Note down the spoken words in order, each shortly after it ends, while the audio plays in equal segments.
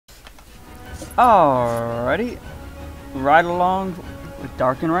Alrighty. Right along with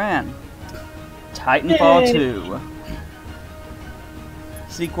Dark and Ran. Titanfall 2.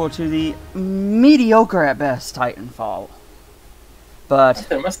 Sequel to the mediocre at best Titanfall. But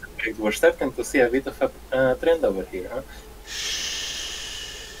After Mass Effect, we're starting to see a bit of a trend over here, huh?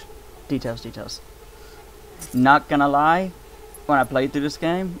 shh. Details. Not gonna lie, when I played through this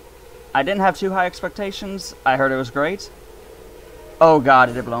game, I didn't have too high expectations. I heard it was great. Oh god,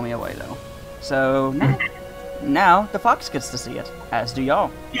 it did blow me away though. So now the Fox gets to see it, as do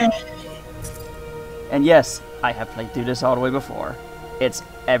y'all. And yes, I have played through this all the way before. It's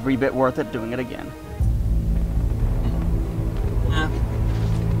every bit worth it doing it again.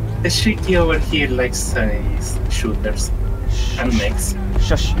 The Shiki over here likes shooters and mechs.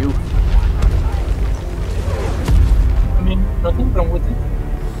 Shush you. I mean, nothing wrong with it.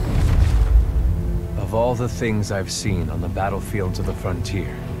 Of all the things I've seen on the battlefields of the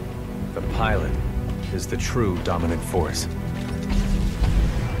frontier, the pilot is the true dominant force.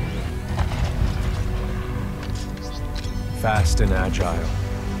 Fast and agile.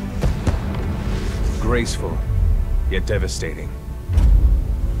 Graceful, yet devastating.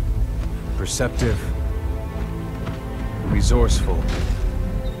 Perceptive, resourceful,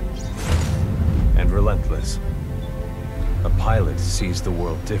 and relentless. A pilot sees the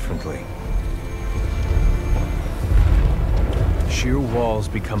world differently. Sheer walls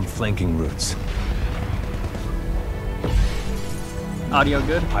become flanking routes. Audio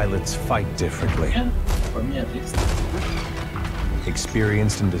good? Pilots fight differently. Yeah, for me at least.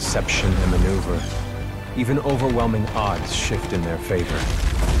 Experienced in deception and maneuver, even overwhelming odds shift in their favor.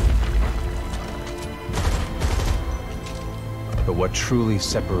 But what truly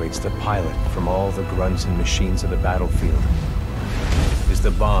separates the pilot from all the grunts and machines of the battlefield is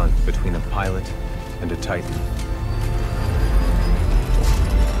the bond between a pilot and a Titan.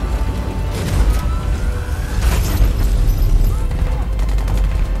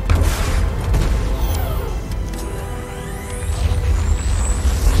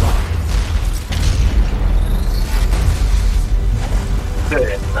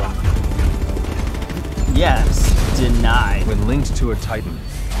 Yes, denied. When linked to a Titan,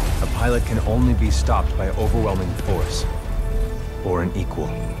 a pilot can only be stopped by overwhelming force, or an equal.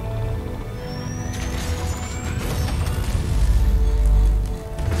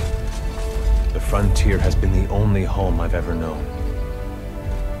 The frontier has been the only home I've ever known.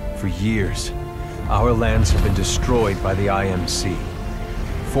 For years, our lands have been destroyed by the IMC,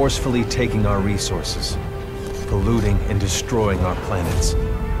 forcefully taking our resources, polluting and destroying our planets,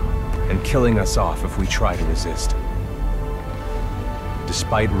 and killing us off if we try to resist.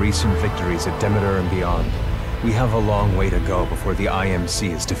 Despite recent victories at Demeter and beyond, we have a long way to go before the IMC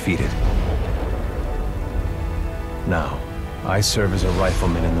is defeated. Now, I serve as a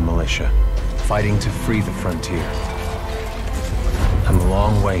rifleman in the Militia, fighting to free the frontier. I'm a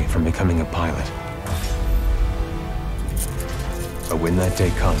long way from becoming a pilot. But when that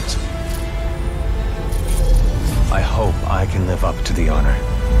day comes, I hope I can live up to the honor.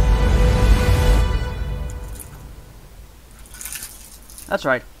 That's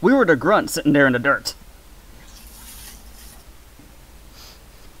right. We were the grunts sitting there in the dirt.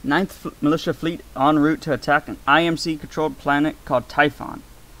 9th Militia Fleet en route to attack an IMC-controlled planet called Typhon.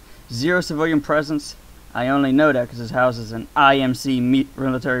 Zero civilian presence. I only know that because it houses an IMC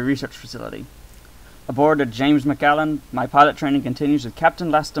military research facility. Aboard the James McAllen, my pilot training continues with Captain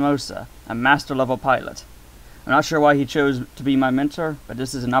Lastimosa, a master-level pilot. I'm not sure why he chose to be my mentor, but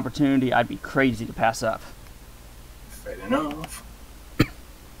this is an opportunity I'd be crazy to pass up. Fair enough.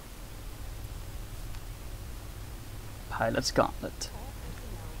 Pilot's Gauntlet.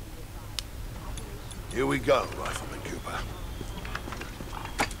 Here we go, Rifleman Cooper.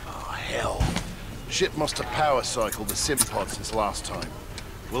 Oh, hell. Ship must have power cycled the sim pod since last time.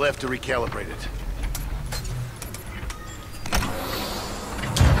 We'll have to recalibrate it.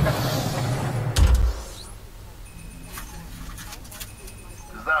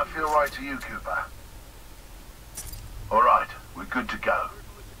 Does that feel right to you, Cooper? All right, we're good to go.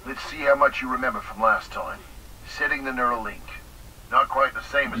 Let's see how much you remember from last time. Setting the neural link. Not quite the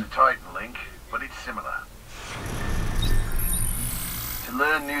same as a Titan link, but it's similar. To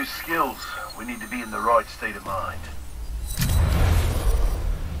learn new skills, we need to be in the right state of mind.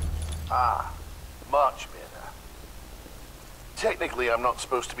 Ah, much better. Technically, I'm not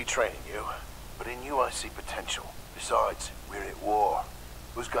supposed to be training you, but in you I see potential. Besides, we're at war.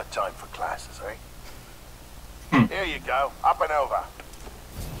 Who's got time for classes, eh? Here you go, up and over.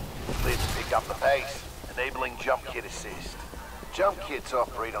 Let's pick up the pace, enabling jump kit assist. Jump kits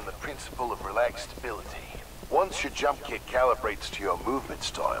operate on the principle of relaxed stability. Once your jump kit calibrates to your movement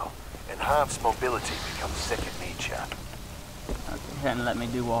style, Enhanced mobility becomes second nature. Okay, hadn't let me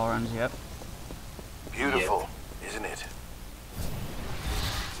do wall runs yet. Beautiful, isn't it?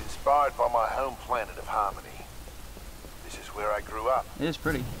 It's inspired by my home planet of Harmony. This is where I grew up. It is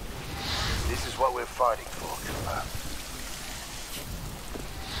pretty. This is what we're fighting for, Cooper.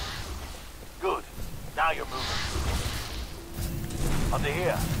 Good. Now you're moving. Under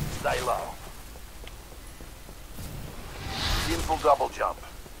here. Stay low. Simple double jump.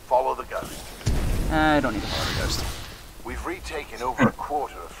 Follow the ghost. I don't need to follow the ghost. We've retaken over a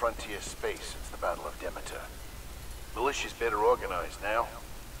quarter of frontier space since the Battle of Demeter. Militia's better organized now.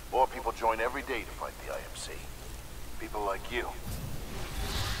 More people join every day to fight the IMC. People like you.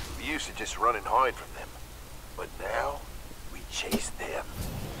 We used to just run and hide from them. But now, we chase them.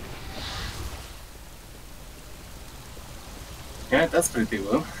 Yeah, that's pretty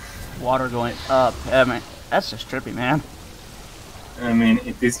well. Water going up. I mean, that's just trippy, man. I mean,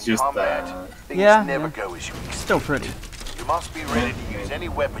 it is just Combat. Things yeah, never yeah. go as you expect. Still pretty. You must be ready to use any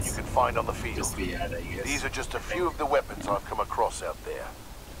weapon you can find on the field. just bad, I guess. These are just a few of the weapons I've come across out there.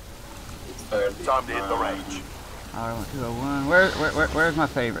 It's fairly Time to hit the range. R1201. Where's my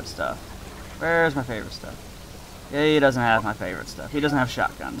favorite stuff? Where's my favorite stuff? Yeah, he doesn't have my favorite stuff. He doesn't have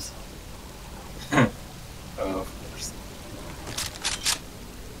shotguns. Of course.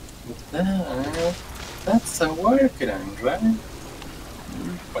 But that's a workaround, right?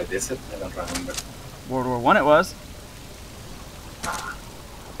 Why is it? I don't remember. World War I it was.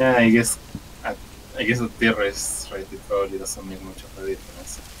 Yeah, I guess the tier is right. It probably doesn't make much of a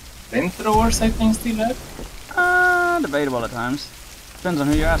difference. Flamethrowers, I think, still have. Debatable at times. Depends on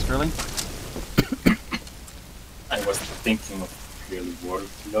who you ask, really. I was thinking of really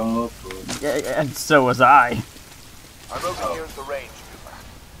workflow, but Yeah, and so was I. I'm over here at the range, Cooper.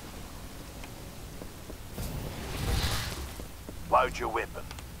 Load your weapon.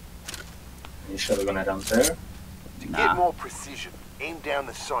 you should gonna run there. To Nah. get more precision, aim down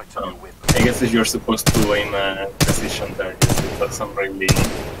the sights of your weapon. I guess if you're supposed to aim a precision there, it doesn't really. Good.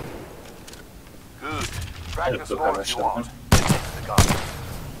 I Practice do more have a if you shotgun. want. The gun.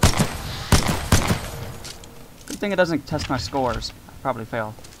 Good thing it doesn't test my scores. I'd probably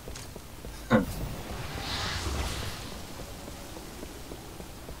fail.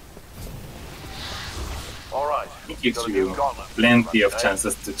 All right. It gives Got a you new gauntlet. plenty of Okay.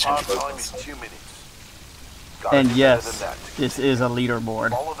 chances to change Our time weapons. is 2 minutes. Gotta And do better yes, than that to this is a leaderboard.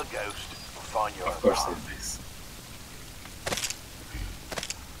 follow the ghost and find your Of own course path. it is.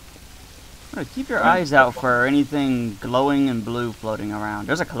 Keep your eyes out for anything glowing and blue floating around.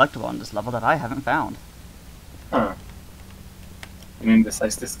 There's a collectible on this level that I haven't found. Huh. You mean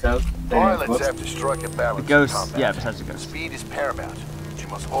besides the scout? Pilots Ghost? have to strike a balance The in ghost, combat. yeah, besides the ghost. Speed is paramount, but you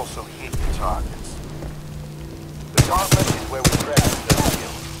must also hit your targets. The gauntlet is where we practice those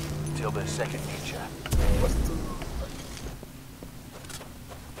skills until they're second nature. What's the-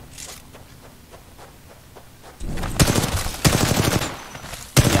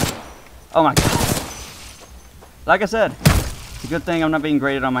 Oh my god. Like I said, it's a good thing I'm not being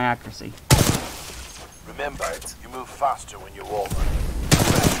graded on my accuracy. Remember, you move faster when you're walking.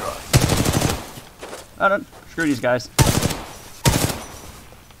 Let's try. Oh, no, screw these guys.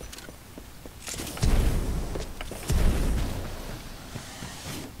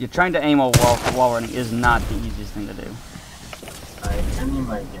 You're trying to aim a wall running is not the easiest thing to do. I can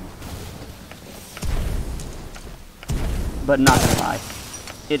imagine. But not gonna lie,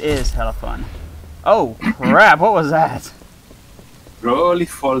 it is hella fun. Oh crap, what was that? Rolly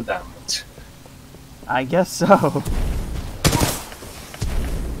fall damage. I guess so.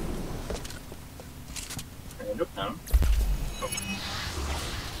 Can you look down?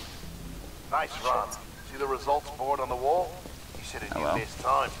 Nice run. See the results board on the wall? You said it Oh, in well. your best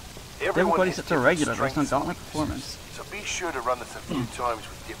time. Everybody's has set to different regular based on strengths gauntlet and performance. weaknesses, so be sure to run this a few times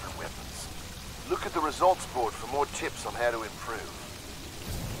with different weapons. Look at the results board for more tips on how to improve.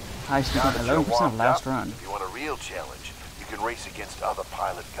 High speed Now on that you're 11% of warmed last up, run. if you want a real challenge, you can race against other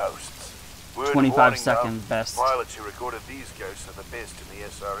pilot ghosts. Word of 25 warning, second though, best. Pilots who recorded these ghosts are the best in the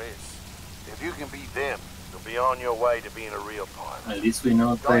SRS. If you can beat them, you'll be on your way to being a real pilot. At least we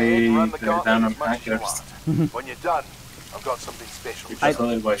know Go ahead and run the they're down gauntlet on as much as you hackers. want. When you're done, I've got something special. Because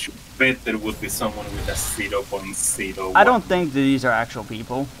otherwise, you bet there would be someone with a 0.01. I don't think that these are actual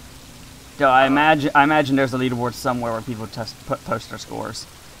people. Though I imagine there's a leaderboard somewhere where people post their scores.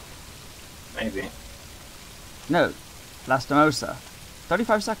 Maybe. No, Lastimosa,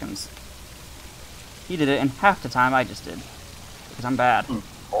 35 seconds. He did it in half the time I just did. Because I'm bad.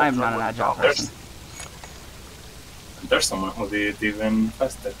 I'm not an agile person. There's someone who did it even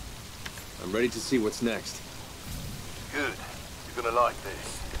faster. I'm ready to see what's next. Good. You're gonna like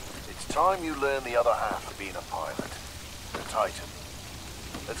this. It's It's time you learn the other half of being a pilot. The Titan.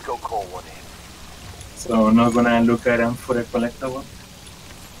 Let's go call one in. So not gonna look around for a collectible?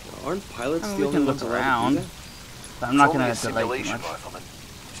 Aren't pilots I mean, the we only can ones look allowed to do around. that? But I'm not It's gonna only a delay too simulation, much. rifleman.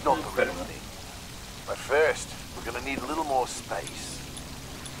 It's not the Fair real enough. thing. But first, we're gonna need a little more space.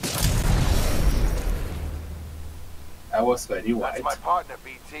 That was very That's white. my partner,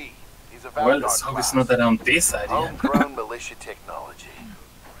 BT. He's a Well, Vanguard-class. so it's not around this area. Homegrown militia technology.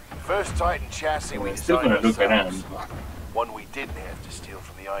 First Titan chassis we We're still designed gonna look ourselves. around. One we didn't have to steal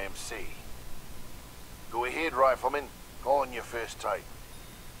from the IMC. Go ahead, rifleman. Call on your first Titan.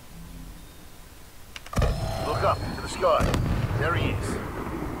 Look up to the sky. There he is.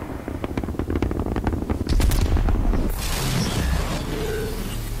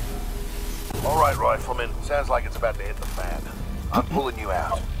 All right, rifleman. Sounds like it's about to hit the fan. I'm pulling you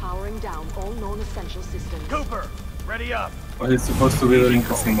out. Powering down all known essential systems. Cooper, ready up. Was it supposed to be during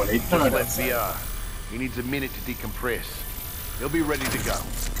the simulation or Just let that's VR. He needs a minute to decompress. He'll be ready to go.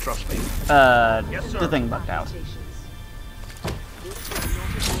 Trust me. Yes, sir. The thing bugged out.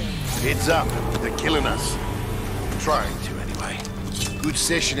 Heads up. They're killing us. Trying to, anyway. Good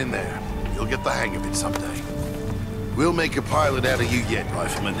session in there. You'll get the hang of it someday. We'll make a pilot out of you yet,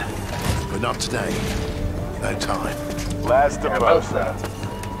 rifleman. But not today. No time. Last of about us.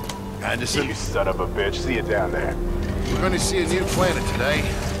 that? Anderson, You son of a bitch. See you down there. we're going to see a new planet today.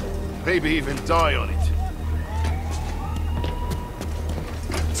 Maybe even die on it.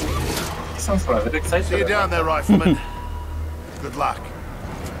 Sounds rather exciting. See you down there, rifleman. Good luck.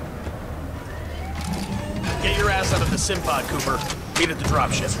 Get your ass out of the Simpod, Cooper. Meet at the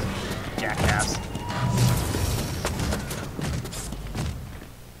dropship. Jackass.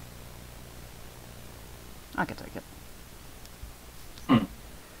 I can take it.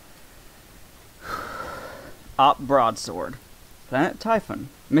 Op Broadsword. Planet Typhon.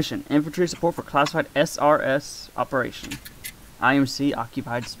 Mission. Infantry support for classified SRS operation. IMC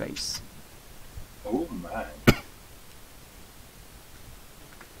occupied space. Oh my.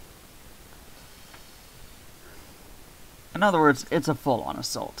 In other words, it's a full-on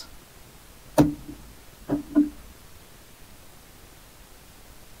assault.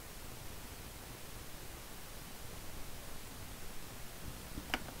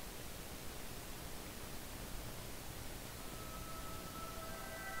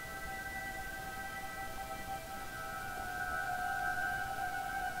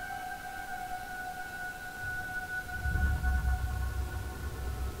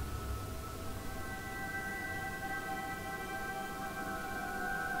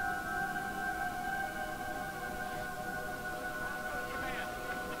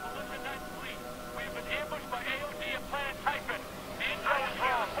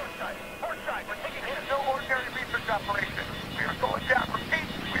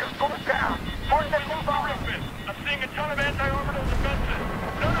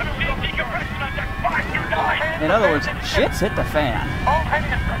 In other words, shit's hit the fan.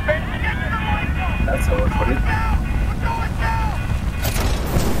 That's over for it.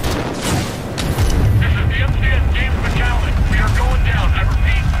 This is the MCS James McAllen. We are going down. I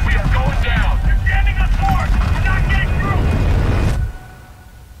repeat, we are going down. You're jamming us hard. We're not getting through.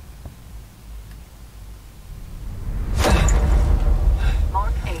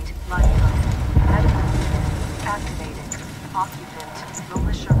 Mark 8 lifetime. Medical activated. Occupant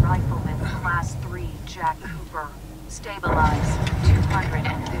Militia Rifleman Class 3 Jack Cooper. Stabilize.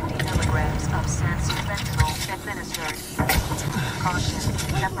 250 milligrams of sense fentanyl administered. Caution.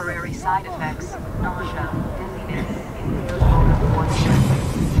 Temporary side effects. Nausea. Dizziness. Impaired motor coordination.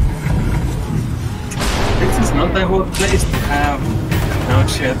 This is not a good place to have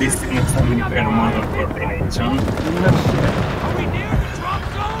nausea, dizziness, and impaired motor coordination. Are we near the drop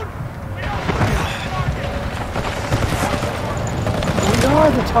zone? We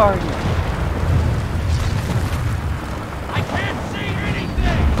are the target. I can't see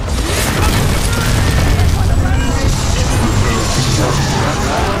anything!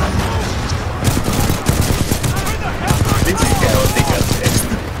 This is chaotic at best.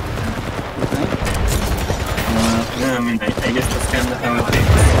 Yeah, I mean, I guess that's kind of how it is.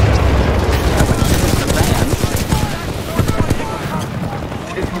 The fan.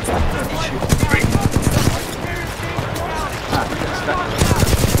 It looks like that shit. Great.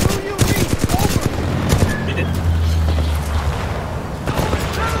 Did it?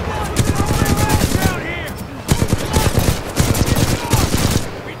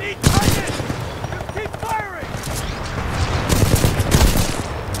 We need targets! Keep firing!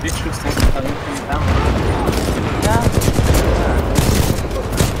 This should start everything down.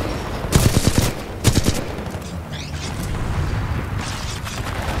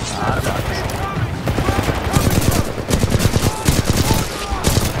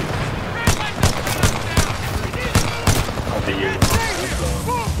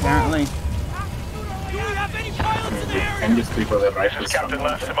 Apparently. And just people the rifles. Captain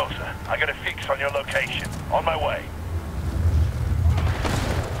Lastimosa. I got a fix on your location. On my way.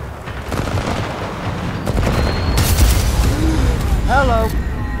 Hello.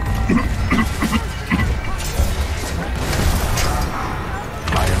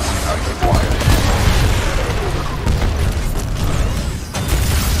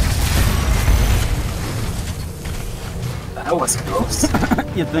 That was close.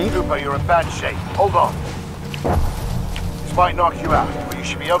 You think? Cooper, you're in bad shape. Hold on. This might knock you out, but you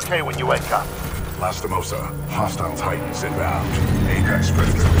should be okay when you wake up. Lastimosa, hostile Titans inbound. Apex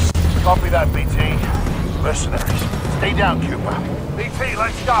drifters. Copy that, BT. Mercenaries. Stay down, Cooper. BT,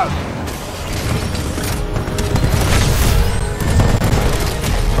 let's go!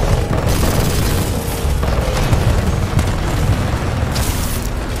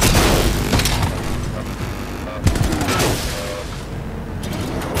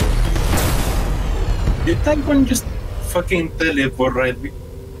 Did that one just fucking teleport right?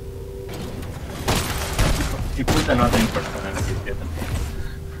 He put another personality, didn't he?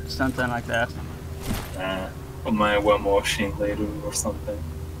 Something like that. On my one washing later or something.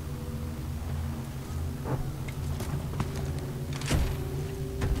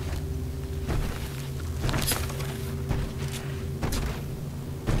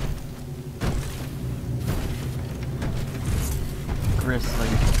 Grizzly.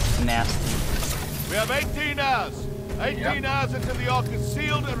 Nasty. We have 18 hours. 18 hours until the Ark is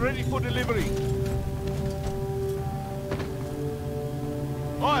sealed and ready for delivery.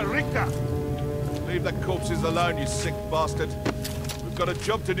 Oi, Richter! Leave the corpses alone, you sick bastard. We've got a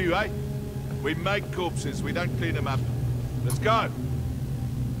job to do, eh? We make corpses, we don't clean them up. Let's go!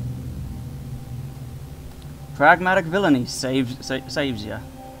 Pragmatic villainy saves you.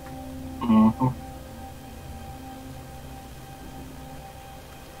 Mm-hmm.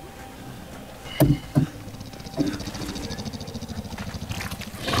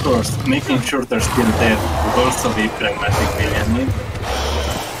 Of course, making sure they're still dead would also be pragmatic villainy.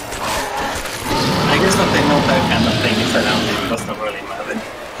 I guess that they know that kind of thing is around, it doesn't really matter.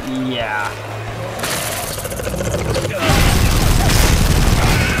 Yeah.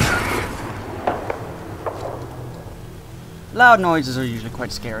 Loud noises are usually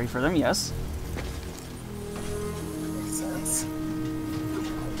quite scary for them, yes. Makes sense.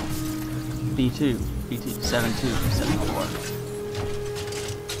 B2, B2, 7274.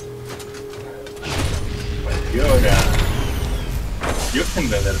 You can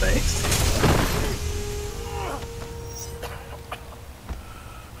better days.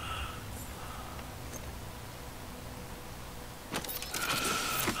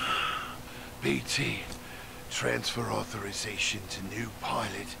 BT, transfer authorization to new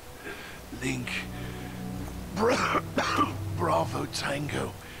pilot. Link Bravo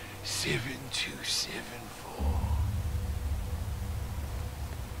Tango 7274.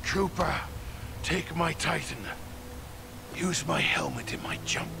 Cooper, take my Titan. Use my helmet and my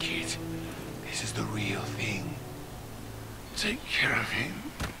jump kit. This is the real thing. Take care of him.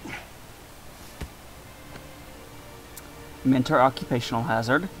 Mentor occupational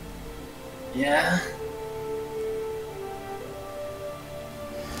hazard. Yeah.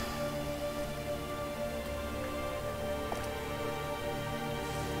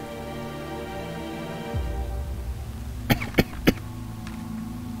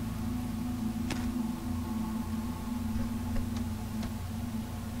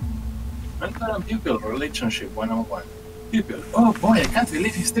 Mentor and pupil relationship 101. Pupil, oh boy, I can't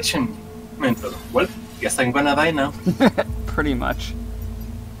believe he's teaching me. Mentor, well, guess I'm gonna die now. Pretty much.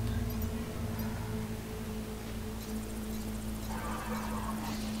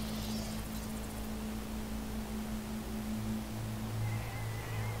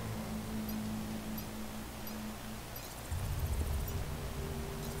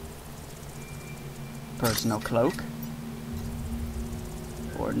 Personal cloak.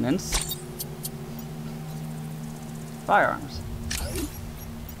 Ordnance. Firearms.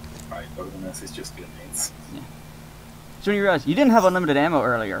 Right, ordnance is just grenades. Yeah. So when you realize you didn't have unlimited ammo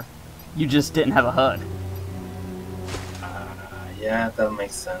earlier, you just didn't have a HUD. Yeah, that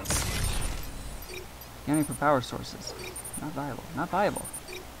makes sense. Scanning for power sources. Not viable. Not viable.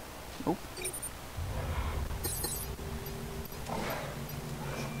 Nope.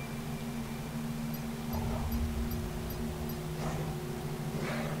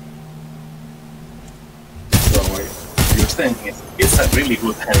 So what you're saying is it's a really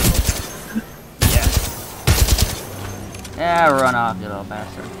good helmet. Yeah, run off, you little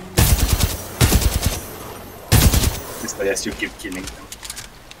bastard. Just as you keep killing them.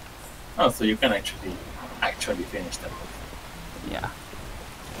 Oh, so you can actually finish that move. Yeah.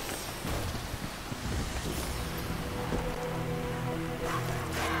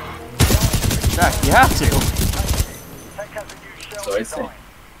 Jack, you have to. So I say,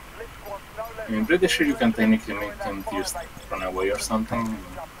 I'm pretty sure you can technically make them just run away or something.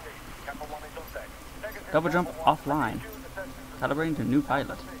 Double jump offline. Calibrating to new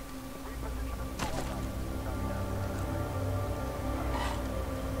pilot.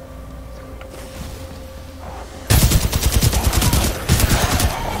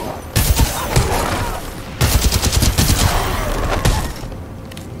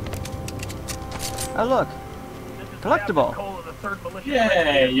 Oh look! Collectible!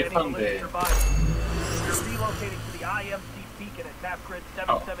 Yay, you found it. You're relocating to the IMC beacon at map grid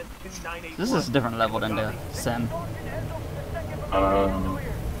 77298. This is a different level than the Sim.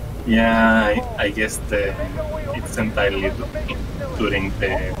 Yeah, I guess it's entirely during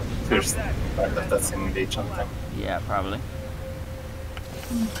the first part of that simulation time. Yeah, probably.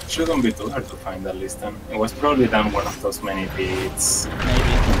 Shouldn't be too hard to find at least then. It was probably done one of those many beats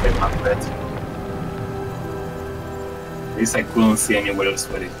Maybe. in the maplet. At least I couldn't see anywhere else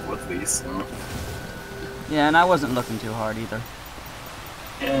where it would be, so... Yeah, and I wasn't looking too hard either.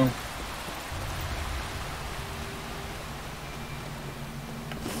 Yeah.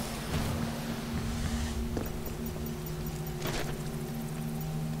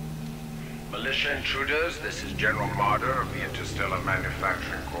 Militia intruders, this is General Marder of the Interstellar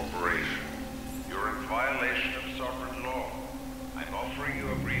Manufacturing Corporation. You're in violation of sovereign law. I'm offering you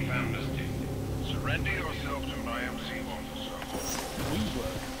a brief amnesty. Surrender yourself to an IMC officer. We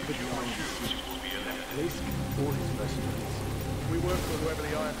work for the IMC. We work for whoever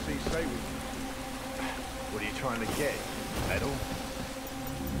the IMC say we do. What are you trying to get? Medal?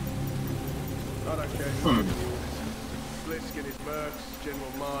 I don't care. Bliskin is Mercs,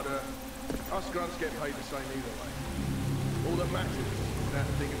 General Marder. Us grunts get paid the same either way. All that matters is that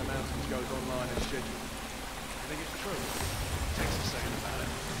thing in the mountains goes online as scheduled. I think it's true. Takes a second about it.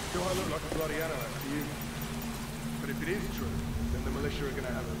 Do I look like a bloody anorak to you? But if it is true, then the militia are going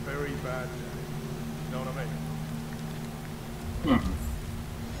to have a very bad day. You know what I mean?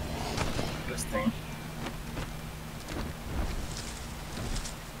 Interesting.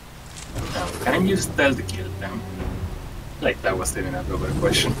 Now, can you stealth kill them? Like that was even a proper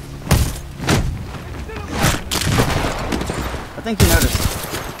question. I think you noticed.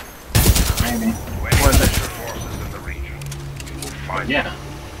 Maybe. Where is it? Forces in the region. You will find Yeah. them.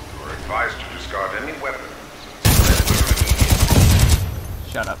 You are advised to discard any weapons.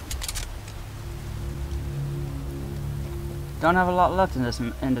 Shut up. Don't have a lot left in this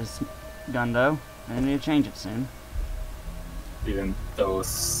gun though. I need to change it soon. Even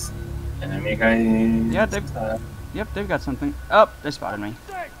those enemy guys. Yeah, they've got something. Oh, they spotted me.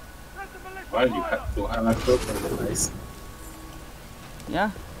 Well, you have to have a token device.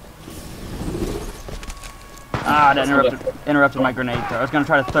 Yeah. Ah, that interrupted my grenade throw. I was gonna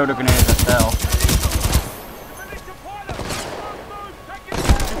try to throw the grenade as it fell.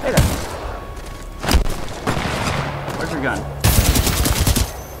 Hey there. Where's your gun?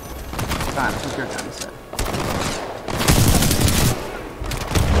 Fine, where's your gun instead?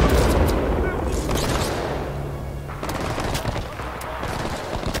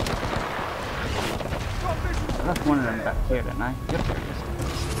 I left one of them back here, didn't I? Yep, there it is.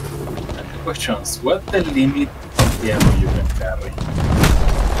 Questions. What's the limit of the ammo you can carry?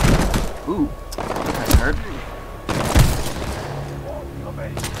 Ooh, that hurt.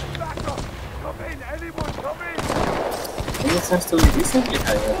 It seems to be decently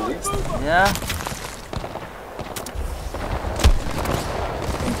high at least. Yeah.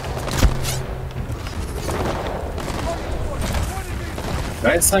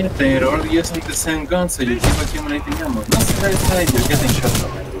 Right side, they're all using the same gun, so you keep accumulating ammo. Not the right side, you're getting shot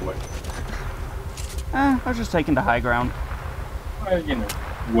from everywhere. I was just taking the high ground. Well, you know,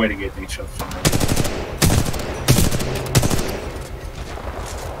 we're getting shot from everywhere.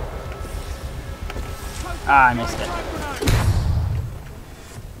 Ah, I missed it.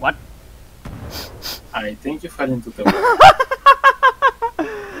 What? I think you fell into the water.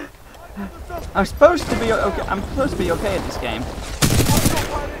 I'm supposed to be okay. I'm supposed to be okay at this game.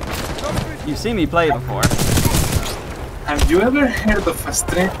 You've seen me play before. Have you ever heard of a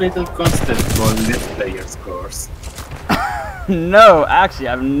strange little concept called Let's Player Scores? No, actually,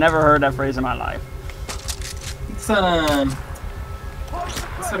 I've never heard that phrase in my life. It's a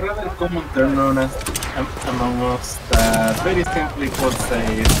rather common term known as among us that very simply could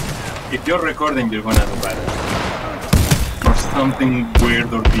say, if you're recording, you're gonna do better. Or something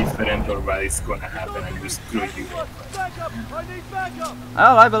weird or different or bad is gonna happen and just screw you. Backup! I need backup!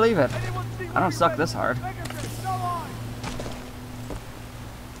 Oh, I believe it. Anyone see I don't suck this hard. Pegasus, go on!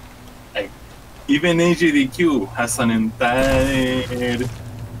 Like, even AGDQ has an entire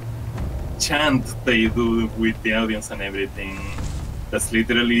chant they do with the audience and everything. That's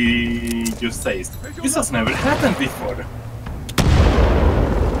literally just says, this has never happened before.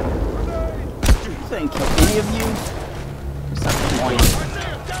 You think any of you? Just at the point.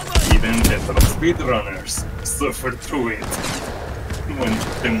 Even the top speedrunners suffer through it when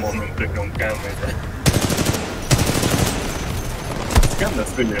the moment they don't come with it.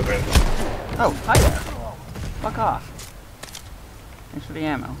 That's really random. Oh, hi there. Fuck off. Thanks for the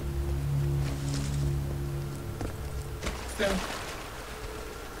ammo. Yeah.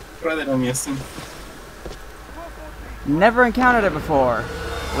 Rather amusing. Never encountered it before.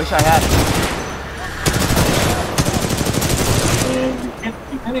 Wish I had.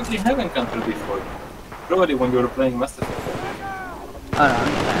 You technically have encountered before. Probably when you were playing Master Chief. Oh no,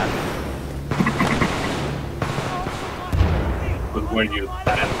 bad. But were you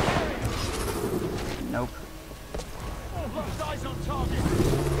bad? Nope.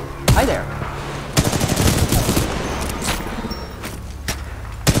 Hi there.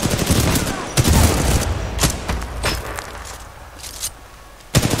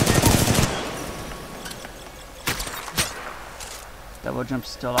 Double jump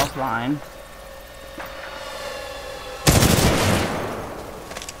still offline.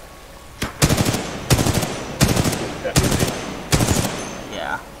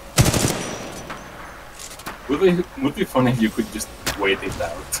 Yeah. Would be funny if you could just wait it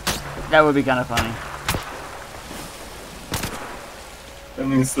out. That would be kind of funny. I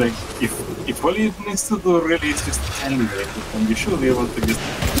mean, it's like, if all it needs to do really is just calibrate it, then you should be able to just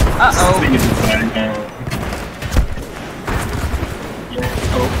sling it back and... Yeah,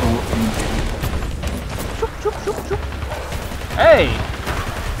 Shoop, shoop, shoop, shoop. Hey!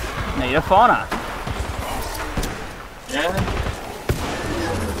 Native fauna. Yeah.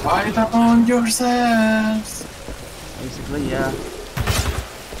 Fight upon yourselves! Basically, yeah.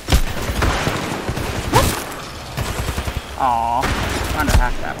 Aww. Trying to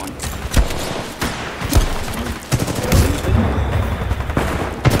hack that one.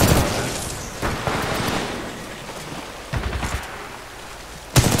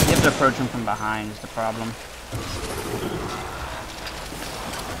 You have to approach him from behind is the problem.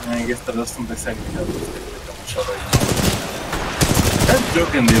 I guess that doesn't exactly help us get the shot right now. That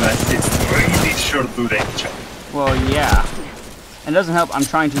broken device is really short duration. Well, yeah. It doesn't help. I'm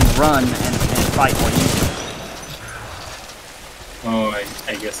trying to run and fight while you. Oh,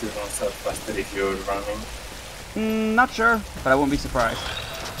 I guess it runs out faster if you're running. Not sure, but I won't be surprised.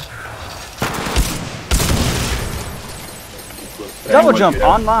 Double jump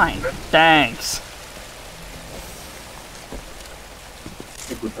online. Thanks.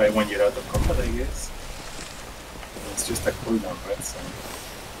 You could try when you're out of combat, I guess. It's just a cooldown, right? So.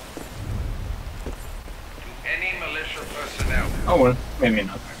 Any militia personnel. Oh well, maybe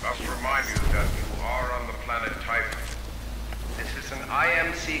not. I must remind you that you are on the planet Titan. This is an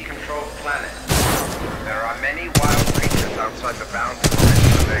IMC-controlled planet. There are many wild creatures outside the bounds of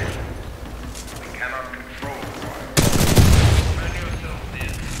civilization. We cannot control the wild. Turn yourself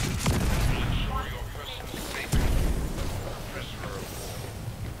in to ensure your personal safety. Prisoner of war.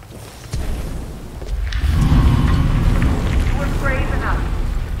 You were brave enough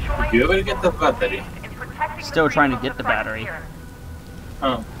to join. Did you ever get the battery? Still trying to get the battery.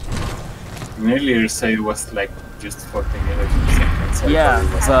 Oh. Earlier say it was like just 40 milliseconds. So yeah,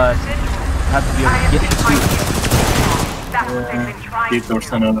 but have to be able to get it too. Yeah,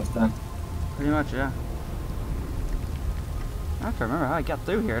 detours and all of that. Pretty much, yeah. I have to remember how I got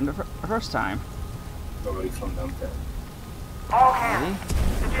through here in the first time. Probably from down there. All hands.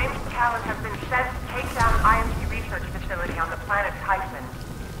 The James Callan has been sent to take down IMC research facility on the planet Titan.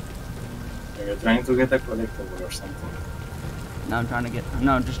 You're trying to get a collectible or something. No,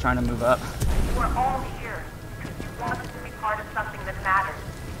 I'm just trying to move up. We're all here because you want us to be part of something that matters.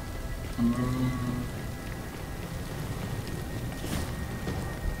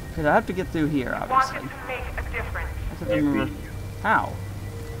 Because I have to get through here, obviously. Want us to make a difference. I have to remember how.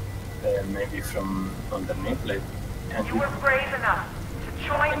 Maybe from underneath, like. You were brave enough to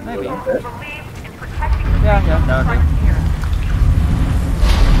join Maybe. people who believe in protecting the Yeah, that would be. frontier.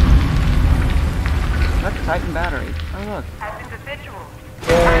 That's Titan battery. Oh look. As individuals.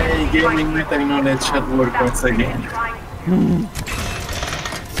 Yay, gaming meta knowledge at work once again.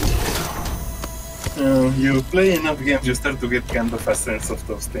 You play enough games, you start to get kind of a sense of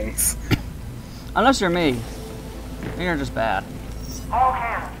those things. Unless you're me. Then you're just bad. All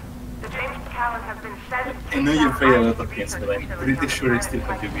hands. The been sent to I take know down you played a lot IMC of games, research but I'm facility pretty on sure the I still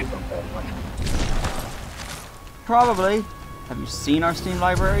have you beat on that one. Probably. Have you seen our Steam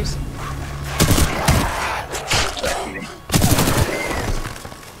libraries? Exactly.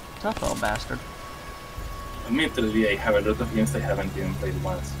 Tough little bastard. Admittedly, I have a lot of games I haven't even played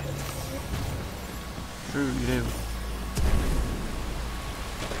once yet. True, you do.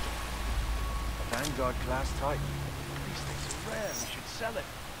 Vanguard-class Titan. These things are rare. We should sell it.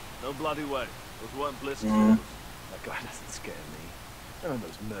 No bloody way. Those weren't blisters. That guy doesn't scare me. None of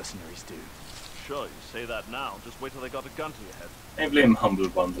those mercenaries do. Sure, you say that now. Just wait till they got a gun to your head. I blame Humble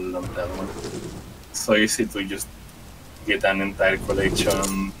Bundle on that one. So easy to just get an entire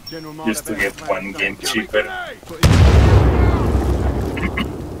collection just to get one game cheaper.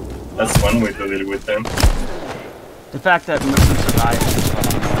 That's one way to deal with them. The fact that most of them survived is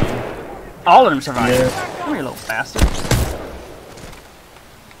what I'm annoying. All of them survived. Yeah. Come here, little bastard.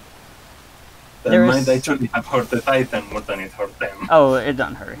 That There might is- actually have hurt the Titan more than it hurt them. Oh, it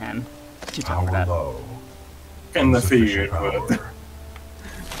doesn't hurt him. Too tough for Power that. low. Kinda Insufficient figured, but...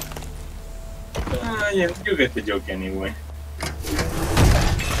 power. Yeah, you get the joke anyway.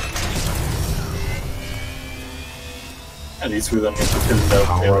 At least we don't need to fill out the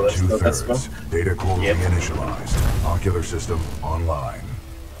Power other stuff as well. 2/3. Data core Yep. reinitialized. Ocular system online.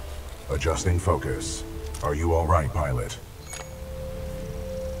 Adjusting focus. Are you all right, pilot?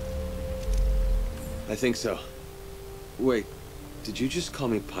 I think so. Wait, did you just call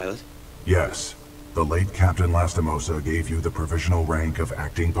me pilot? Yes. The late Captain Lastimosa gave you the provisional rank of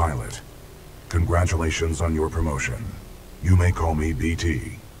acting pilot. Congratulations on your promotion. You may call me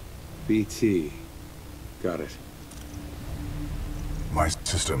BT. BT. Got it. My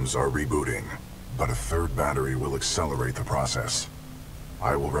systems are rebooting, but a third battery will accelerate the process.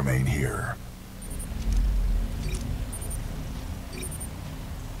 I will remain here.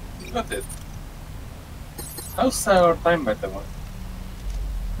 Got it. How's our time, by the way?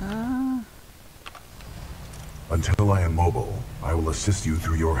 Until I am mobile, I will assist you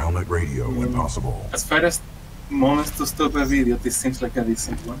through your helmet radio when possible. As far as moments to stop a video, this seems like a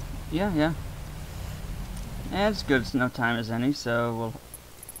decent one. Yeah, yeah. Yeah, it's good as no time as any, so we'll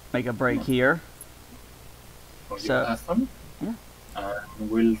make a break here. Hope you So- have fun. Yeah. And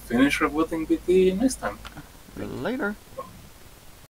we'll finish rebooting BT next time. Later.